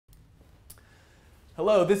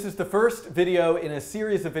Hello, this is the first video in a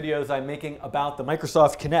series of videos I'm making about the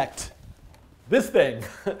Microsoft Kinect. This thing.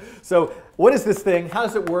 So what is this thing? How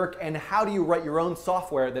does it work? And how do you write your own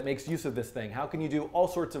software that makes use of this thing? How can you do all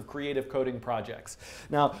sorts of creative coding projects?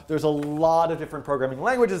 Now, there's a lot of different programming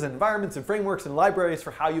languages and environments and frameworks and libraries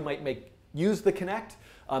for how you might use the Kinect.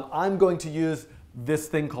 I'm going to use this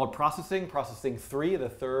thing called Processing 3, the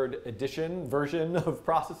third edition version of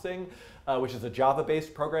Processing, which is a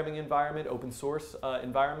Java-based programming environment, open source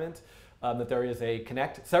environment. That there is a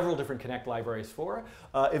Kinect, several different Kinect libraries for.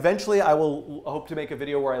 Eventually, I will hope to make a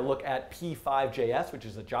video where I look at P5.js, which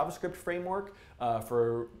is a JavaScript framework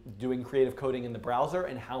for doing creative coding in the browser,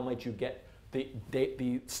 and how might you get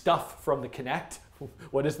the stuff from the Kinect,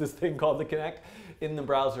 what is this thing called the Kinect, in the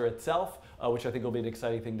browser itself, which I think will be an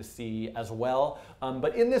exciting thing to see as well.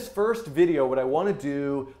 But in this first video, what I want to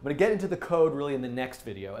do, I'm going to get into the code really in the next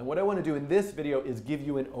video. And what I want to do in this video is give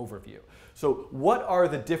you an overview. So what are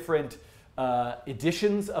the different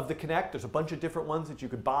editions of the Kinect? There's a bunch of different ones that you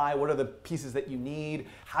could buy. What are the pieces that you need?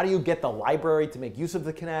 How do you get the library to make use of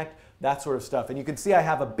the Kinect? That sort of stuff. And you can see I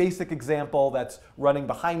have a basic example that's running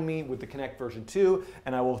behind me with the Kinect version 2,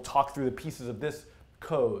 and I will talk through the pieces of this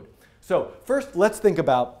code. So first, let's think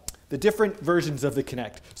about the different versions of the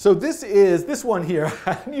Kinect. So this one here.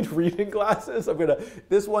 I need reading glasses.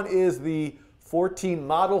 This one is the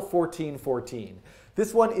model 1414.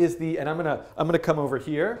 This one is the, and I'm gonna come over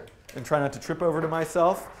here and try not to trip over to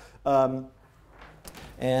myself.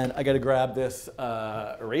 And I got to grab this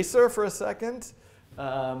eraser for a second.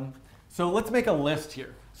 So let's make a list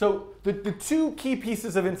here. So the two key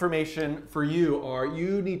pieces of information for you are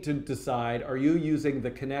you need to decide, are you using the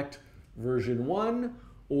Kinect version 1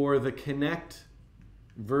 or the Kinect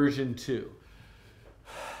version 2?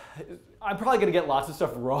 I'm probably going to get lots of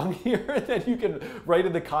stuff wrong here that you can write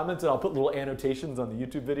in the comments, and I'll put little annotations on the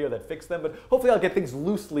YouTube video that fix them, but hopefully I'll get things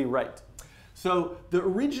loosely right. So the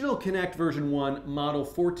original Kinect version 1, model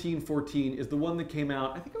 1414, is the one that came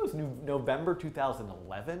out, I think it was November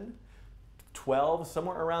 2011, 12,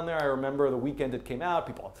 somewhere around there. I remember the weekend it came out,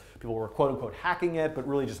 people were quote unquote hacking it, but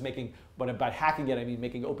really just but by hacking it I mean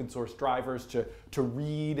making open source drivers to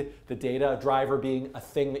read the data, a driver being a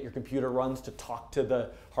thing that your computer runs to talk to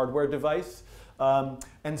the hardware device.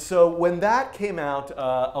 And so when that came out,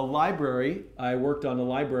 I worked on a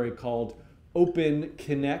library called Open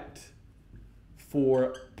Kinect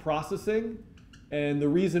for processing. And the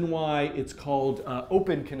reason why it's called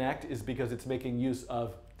Open Kinect is because it's making use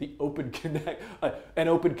of the Open Kinect, an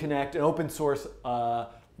open source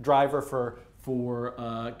driver for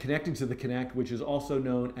connecting to the Kinect, which is also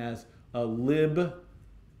known as a lib-free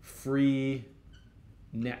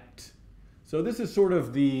net. So this is sort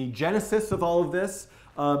of the genesis of all of this.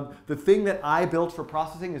 The thing that I built for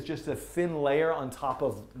processing is just a thin layer on top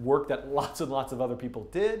of work that lots and lots of other people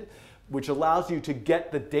did, which allows you to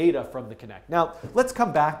get the data from the Kinect. Now, let's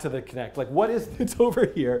come back to the Kinect. Like, what is, it's over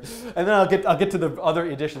here, and then I'll get to the other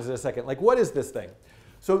editions in a second. Like, what is this thing?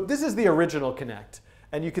 So this is the original Kinect,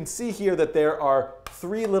 and you can see here that there are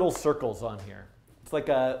 3 little circles on here. It's like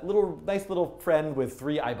a nice little friend with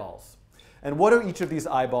 3 eyeballs. And what do each of these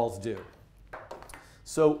eyeballs do?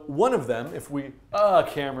 So one of them, if we,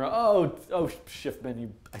 camera, oh, shift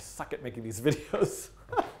menu, I suck at making these videos.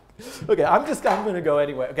 Okay, I'm going to go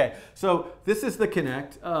anyway. Okay, so this is the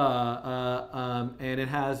Kinect, and it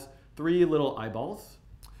has 3 little eyeballs,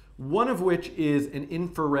 one of which is an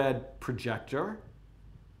infrared projector.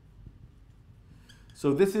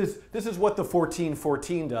 So this is what the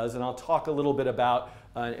 1414 does, and I'll talk a little bit about,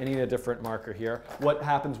 I need a different marker here, what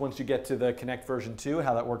happens once you get to the Kinect version 2,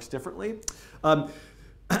 how that works differently.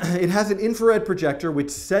 It has an infrared projector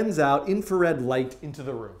which sends out infrared light into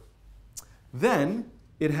the room. Then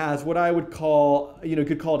it has what I would call, you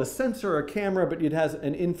could call it a sensor or a camera, but it has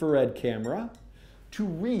an infrared camera to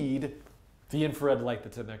read the infrared light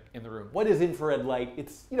that's in the room. What is infrared light?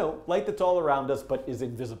 It's light that's all around us but is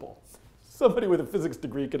invisible. Somebody with a physics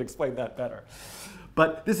degree could explain that better.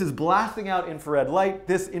 But this is blasting out infrared light.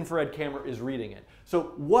 This infrared camera is reading it.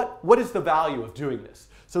 So what is the value of doing this?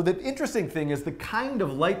 So the interesting thing is the kind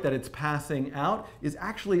of light that it's passing out is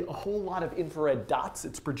actually a whole lot of infrared dots.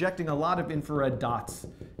 It's projecting a lot of infrared dots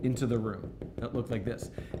into the room that look like this.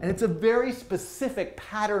 And it's a very specific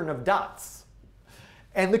pattern of dots.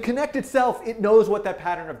 And the Kinect itself, it knows what that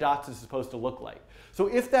pattern of dots is supposed to look like. So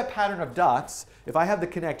if that pattern of dots, if I have the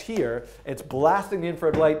Kinect here, it's blasting the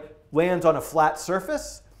infrared light, lands on a flat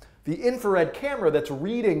surface, the infrared camera that's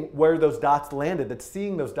reading where those dots landed, that's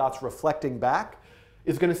seeing those dots reflecting back,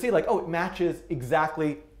 is going to see like, oh, it matches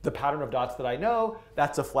exactly the pattern of dots that I know.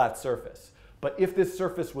 That's a flat surface. But if this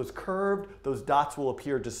surface was curved, those dots will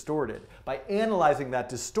appear distorted. By analyzing that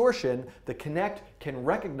distortion, the Kinect can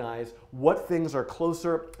recognize what things are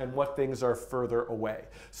closer and what things are further away.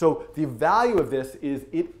 So the value of this is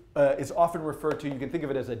it is often referred to, you can think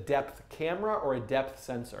of it as a depth camera or a depth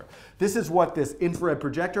sensor. This is what this infrared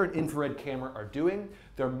projector and infrared camera are doing.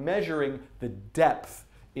 They're measuring the depth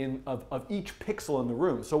of each pixel in the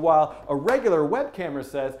room. So while a regular web camera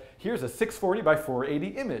says, here's a 640 by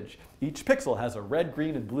 480 image, each pixel has a red,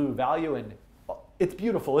 green, and blue value, and it's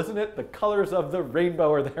beautiful, isn't it? The colors of the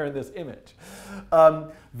rainbow are there in this image.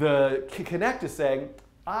 The Kinect is saying,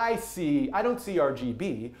 I don't see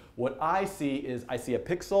RGB. What I see is I see a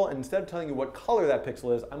pixel, and instead of telling you what color that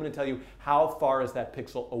pixel is, I'm going to tell you how far is that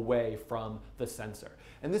pixel away from the sensor.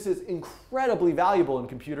 And this is incredibly valuable in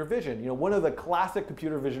computer vision. You know, one of the classic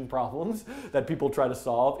computer vision problems that people try to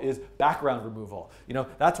solve is background removal. You know,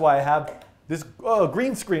 that's why I have this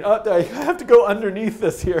green screen. Oh, I have to go underneath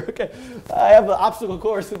this here. Okay, I have an obstacle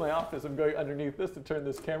course in my office. I'm going underneath this to turn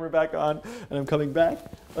this camera back on, and I'm coming back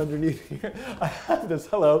underneath here. I have this.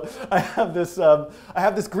 Hello. I have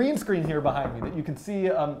this green screen here behind me that you can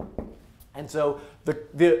see. And so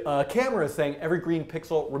the camera is saying every green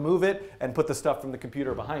pixel, remove it and put the stuff from the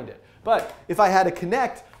computer behind it. But if I had a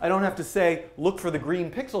Kinect, I don't have to say, look for the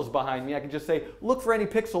green pixels behind me. I can just say, look for any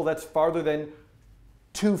pixel that's farther than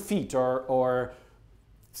 2 feet or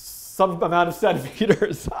some amount of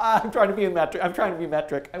centimeters. I'm trying to be metric. I'm trying to be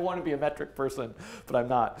metric. I want to be a metric person, but I'm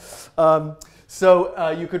not.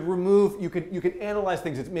 So you could remove, you could analyze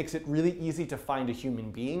things. It makes it really easy to find a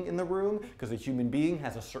human being in the room because a human being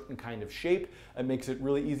has a certain kind of shape. It makes it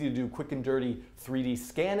really easy to do quick and dirty 3D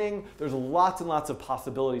scanning. There's lots and lots of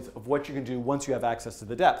possibilities of what you can do once you have access to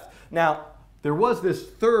the depth. Now, there was this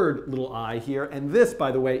third little eye here, and this,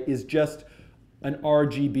 by the way, is just an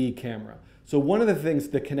RGB camera. So one of the things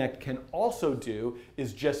the Kinect can also do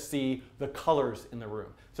is just see the colors in the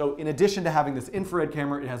room. So in addition to having this infrared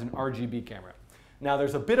camera, it has an RGB camera. Now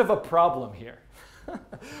there's a bit of a problem here,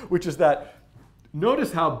 which is that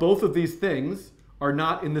notice how both of these things are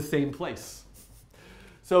not in the same place.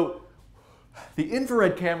 So the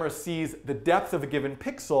infrared camera sees the depth of a given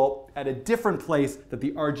pixel at a different place that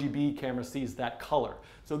the RGB camera sees that color.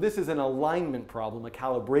 So this is an alignment problem, a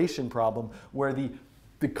calibration problem, where the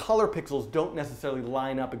color pixels don't necessarily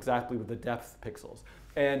line up exactly with the depth pixels.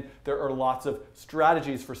 And there are lots of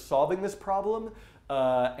strategies for solving this problem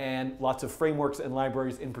and lots of frameworks and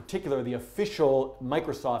libraries, in particular the official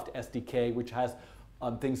Microsoft SDK, which has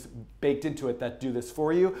things baked into it that do this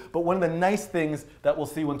for you. But one of the nice things that we'll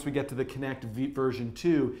see once we get to the Kinect version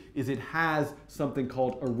 2 is it has something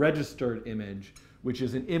called a registered image, which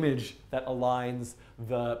is an image that aligns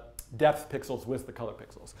the depth pixels with the color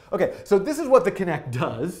pixels. Okay, so this is what the Kinect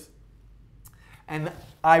does. And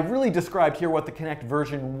I really described here what the Kinect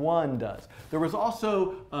version 1 does. There was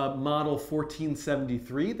also model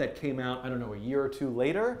 1473 that came out, I don't know, a year or two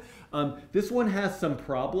later. This one has some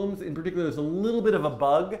problems. In particular, there's a little bit of a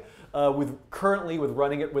bug currently with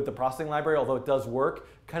running it with the processing library, although it does work.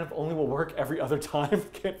 Kind of only will work every other time.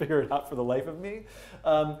 Can't figure it out for the life of me.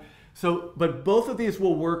 But both of these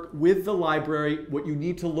will work with the library. What you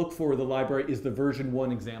need to look for with the library is the version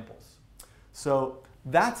 1 examples. So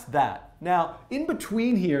that's that. Now, in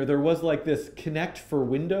between here, there was like this Kinect for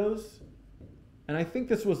Windows. And I think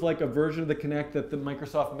this was like a version of the Kinect that the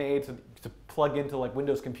Microsoft made to plug into like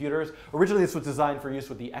Windows computers. Originally, this was designed for use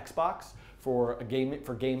with the Xbox for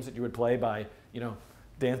games that you would play by, you know,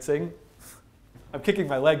 dancing. I'm kicking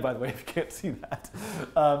my leg, by the way, if you can't see that.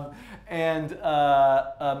 But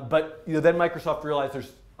you know, then Microsoft realized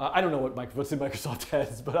there's, I don't know what's in Microsoft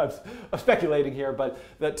heads, but I'm speculating here, but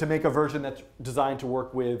that to make a version that's designed to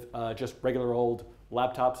work with just regular old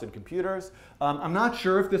laptops and computers. I'm not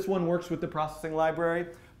sure if this one works with the processing library,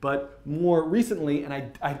 but more recently, and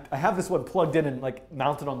I have this one plugged in and like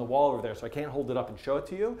mounted on the wall over there, so I can't hold it up and show it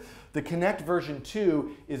to you. The Kinect version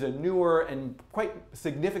 2 is a newer and quite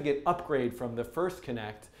significant upgrade from the first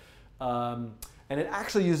Kinect. And it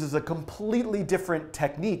actually uses a completely different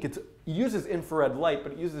technique. It uses infrared light,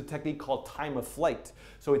 but it uses a technique called time of flight.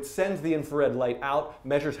 So it sends the infrared light out,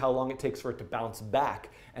 measures how long it takes for it to bounce back,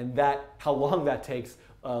 and how long that takes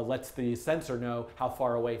lets the sensor know how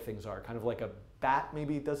far away things are. Kind of like a bat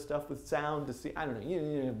maybe does stuff with sound to see, I don't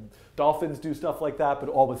know, dolphins do stuff like that, but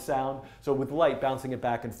all with sound. So with light, bouncing it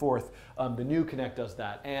back and forth, the new Kinect does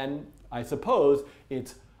that. And I suppose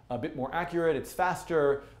it's a bit more accurate, it's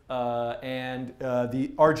faster, and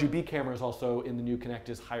the RGB camera is also in the new Kinect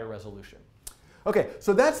is higher resolution. Okay,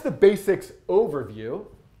 so that's the basics overview.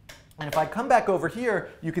 And if I come back over here,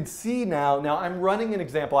 you can see now I'm running an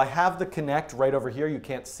example. I have the Kinect right over here. You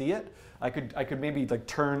can't see it. I could maybe like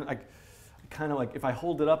turn, kind of like if I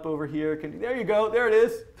hold it up over here, there you go, there it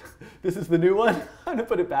is. This is the new one. I'm gonna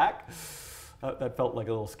put it back. That felt like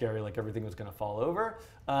a little scary, like everything was gonna fall over.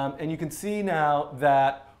 And you can see now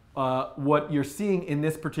that what you're seeing in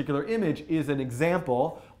this particular image is an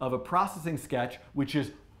example of a processing sketch, which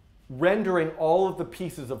is rendering all of the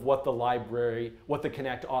pieces of what the library, what the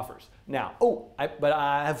Kinect offers. Now, but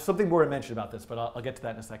I have something more to mention about this, but I'll get to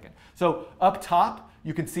that in a second. So up top,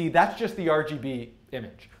 you can see that's just the RGB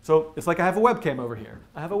image. So it's like I have a webcam over here.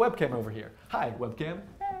 I have a webcam over here. Hi, webcam.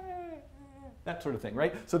 That sort of thing,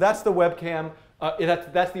 right? So that's the webcam.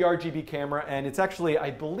 That's the RGB camera, and it's actually,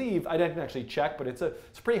 I believe, I didn't actually check, but it's a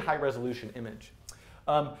pretty high resolution image.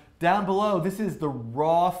 Down below, this is the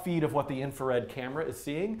raw feed of what the infrared camera is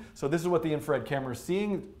seeing. So this is what the infrared camera is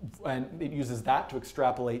seeing, and it uses that to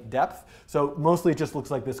extrapolate depth. So mostly it just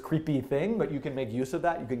looks like this creepy thing, but you can make use of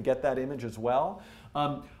that. You can get that image as well.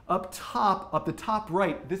 Up the top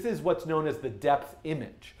right, this is what's known as the depth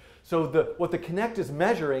image. So what the Kinect is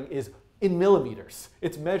measuring is in millimeters.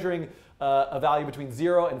 It's measuring a value between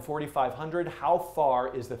 0 and 4,500. How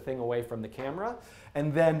far is the thing away from the camera?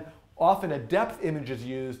 And then often a depth image is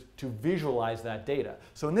used to visualize that data.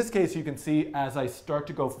 So in this case, you can see as I start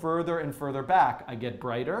to go further and further back, I get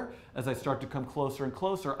brighter. As I start to come closer and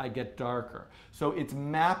closer, I get darker. So it's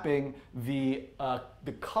mapping the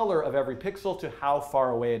color of every pixel to how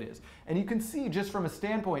far away it is. And you can see just from a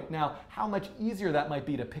standpoint now how much easier that might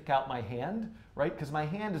be to pick out my hand, right? Because my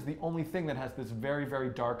hand is the only thing that has this very, very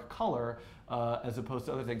dark color as opposed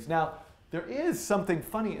to other things. Now, there is something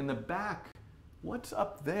funny in the back. What's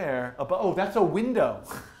up there? Oh, that's a window.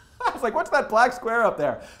 I was like, what's that black square up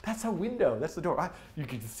there? That's a window. That's the door. You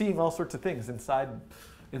can see all sorts of things inside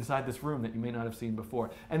this room that you may not have seen before.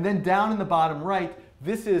 And then down in the bottom right,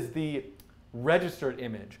 this is the registered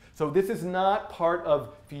image. So this is not part of,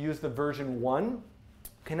 if you use the version 1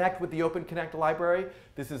 Kinect with the Open Kinect library,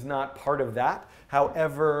 this is not part of that.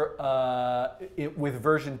 However, with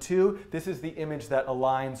version 2, this is the image that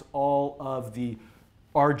aligns all of the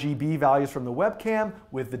RGB values from the webcam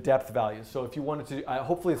with the depth values. So if you wanted to,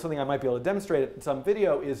 hopefully it's something I might be able to demonstrate in some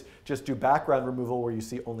video, is just do background removal where you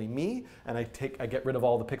see only me, and I get rid of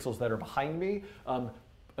all the pixels that are behind me.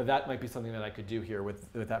 That might be something that I could do here with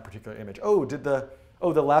that particular image. Oh, the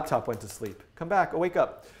laptop went to sleep. Come back, wake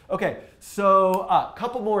up. Okay, so a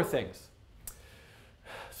couple more things.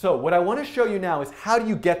 So what I want to show you now is how do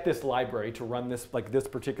you get this library to run this, like this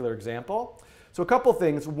particular example. So a couple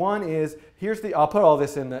things. One is, I'll put all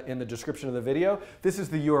this in the description of the video. This is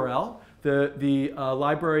the URL. The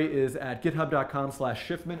library is at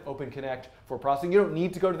github.com/Schiffman Open Kinect for processing. You don't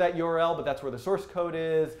need to go to that URL, but that's where the source code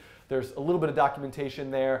is. There's a little bit of documentation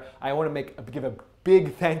there. I want to give a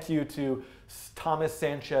big thank you to Thomas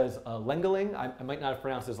Sanchez Lengeling. I might not have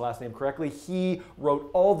pronounced his last name correctly. He wrote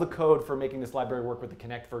all the code for making this library work with the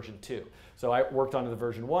Kinect version 2. So I worked on the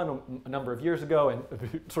version 1 a number of years ago and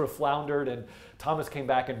sort of floundered, and Thomas came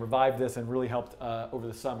back and revived this and really helped over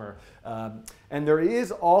the summer. And there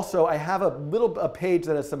is also, I have a page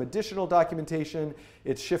that has some additional documentation.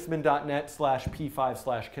 It's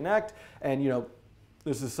schiffman.net/p5/Kinect, and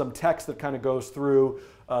this is some text that kind of goes through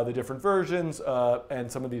the different versions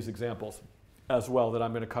and some of these examples as well that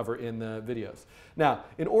I'm going to cover in the videos. Now,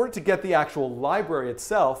 in order to get the actual library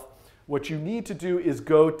itself, what you need to do is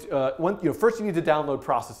go to, first you need to download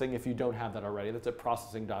processing if you don't have that already. That's at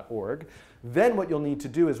processing.org. Then what you'll need to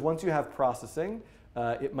do is once you have processing,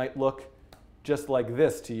 it might look just like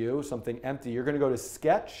this to you, something empty. You're going to go to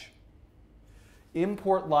Sketch,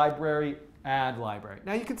 Import Library, Add Library.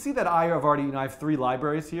 Now you can see that I have 3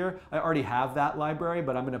 libraries here. I already have that library,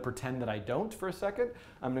 but I'm going to pretend that I don't for a second.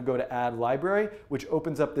 I'm going to go to Add Library, which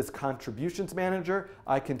opens up this Contributions Manager.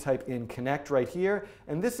 I can type in Kinect right here,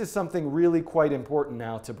 and this is something really quite important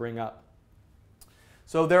now to bring up.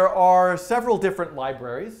 So there are several different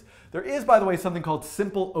libraries. There is, by the way, something called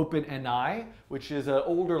Simple OpenNI, which is an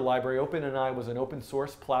older library. OpenNI was an open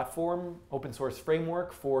source platform, open source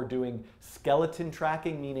framework for doing skeleton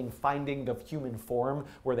tracking, meaning finding the human form,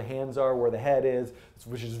 where the hands are, where the head is,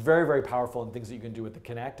 which is very, very powerful in things that you can do with the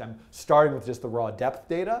Kinect. I'm starting with just the raw depth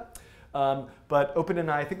data. But OpenNI,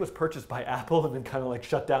 I think, was purchased by Apple and then kind of like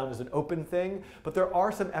shut down as an open thing. But there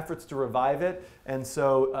are some efforts to revive it. And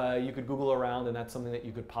so you could Google around, and that's something that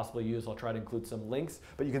you could possibly use. I'll try to include some links.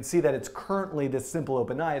 But you can see that it's currently, this simple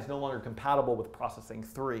OpenNI is no longer compatible with Processing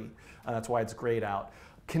 3. That's why it's grayed out.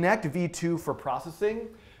 Kinect v2 for processing.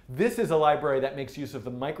 This is a library that makes use of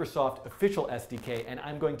the Microsoft official SDK. And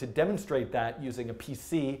I'm going to demonstrate that using a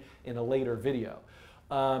PC in a later video.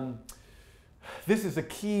 This is a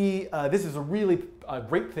key, this is a really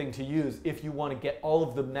great thing to use if you want to get all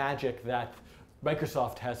of the magic that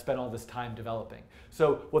Microsoft has spent all this time developing.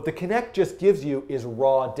 So what the Kinect just gives you is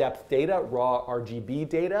raw depth data, raw RGB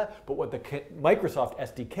data, but what the Microsoft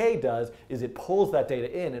SDK does is it pulls that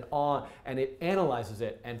data in and it analyzes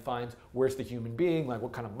it and finds where's the human being, like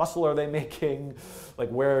what kind of muscle are they making, like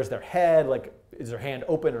where's their head, like is their hand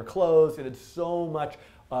open or closed, and it's so much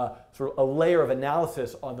sort of a layer of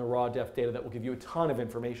analysis on the raw depth data that will give you a ton of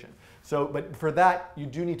information. So, but for that, you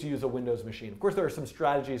do need to use a Windows machine. Of course, there are some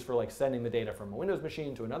strategies for like sending the data from a Windows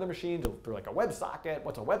machine to another machine, through like a WebSocket,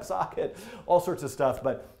 what's a WebSocket, all sorts of stuff,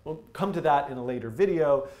 but we'll come to that in a later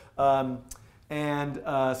video.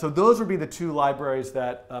 So those would be the two libraries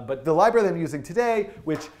that, but the library that I'm using today,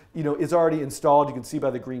 which is already installed, you can see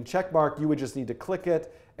by the green check mark, you would just need to click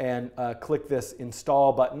it and click this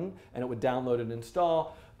install button, and it would download and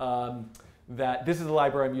install. This is the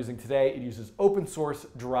library I'm using today. It uses open source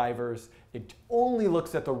drivers. It only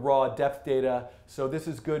looks at the raw depth data. So this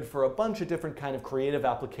is good for a bunch of different kind of creative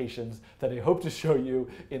applications that I hope to show you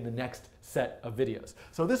in the next set of videos.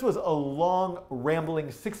 So this was a long, rambling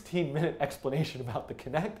 16-minute explanation about the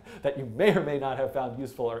Kinect that you may or may not have found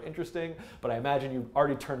useful or interesting, but I imagine you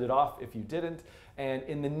already turned it off if you didn't. And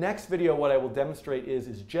in the next video, what I will demonstrate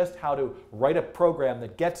is just how to write a program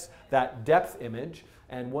that gets that depth image.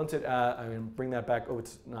 And once it, I'm going to bring that back, oh,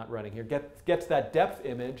 it's not running here, gets that depth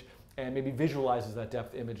image and maybe visualizes that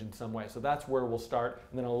depth image in some way. So that's where we'll start,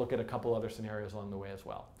 and then I'll look at a couple other scenarios along the way as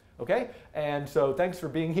well. Okay? And so thanks for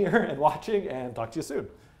being here and watching, and talk to you soon.